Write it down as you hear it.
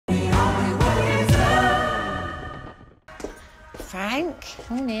Frank.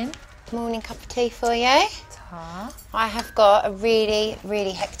 Morning. Morning, cup of tea for you. Ta. I have got a really,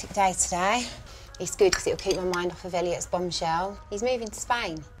 really hectic day today. It's good because it'll keep my mind off of Elliot's bombshell. He's moving to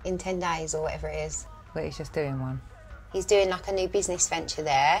Spain in 10 days or whatever it is. But he's just doing one. He's doing like a new business venture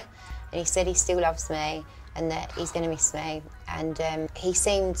there, and he said he still loves me and that he's going to miss me. And he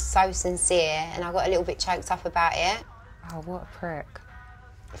seemed so sincere, and I got a little bit choked up about it. Oh, what a prick.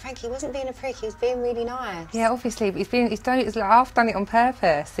 Frankie wasn't being a prick, he was being really nice. Yeah, obviously, but he's done it, it's like half done it on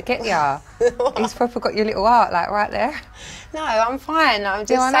purpose to get ya. He's proper got your little heart, like, right there. No, I'm fine. I'm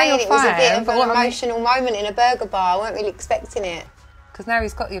just saying it was a bit of an emotional moment in a burger bar. I wasn't really expecting it. Because now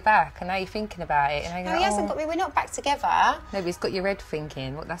he's got your back, and now you're thinking about it. And no, he hasn't got me. We're not back together. No, but he's got your head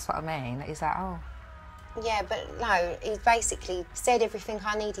thinking. Well, that's what I mean. He's like, oh. Yeah, but no, he basically said everything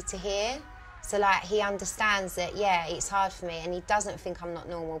I needed to hear. So, like, he understands that, yeah, it's hard for me, and he doesn't think I'm not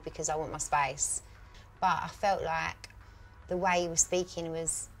normal because I want my space. But I felt like the way he was speaking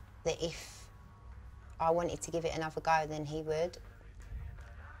was that if I wanted to give it another go, then he would.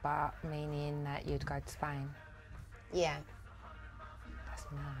 But meaning that you'd go to Spain? Yeah. That's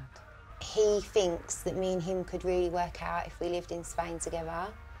mad. He thinks that me and him could really work out if we lived in Spain together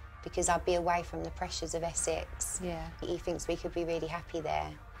because I'd be away from the pressures of Essex. Yeah. He thinks we could be really happy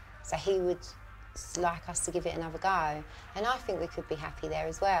there. So he would like us to give it another go. And I think we could be happy there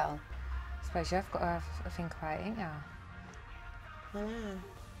as well. I suppose you have got to have a think about it, ain't you? I know.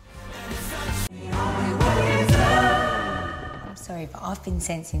 I'm sorry, but I've been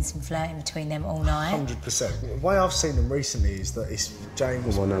sensing some flirting between them all night. 100%. The way I've seen them recently is that it's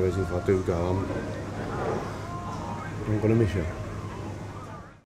James... All I know is if I do go, I'm going to miss you.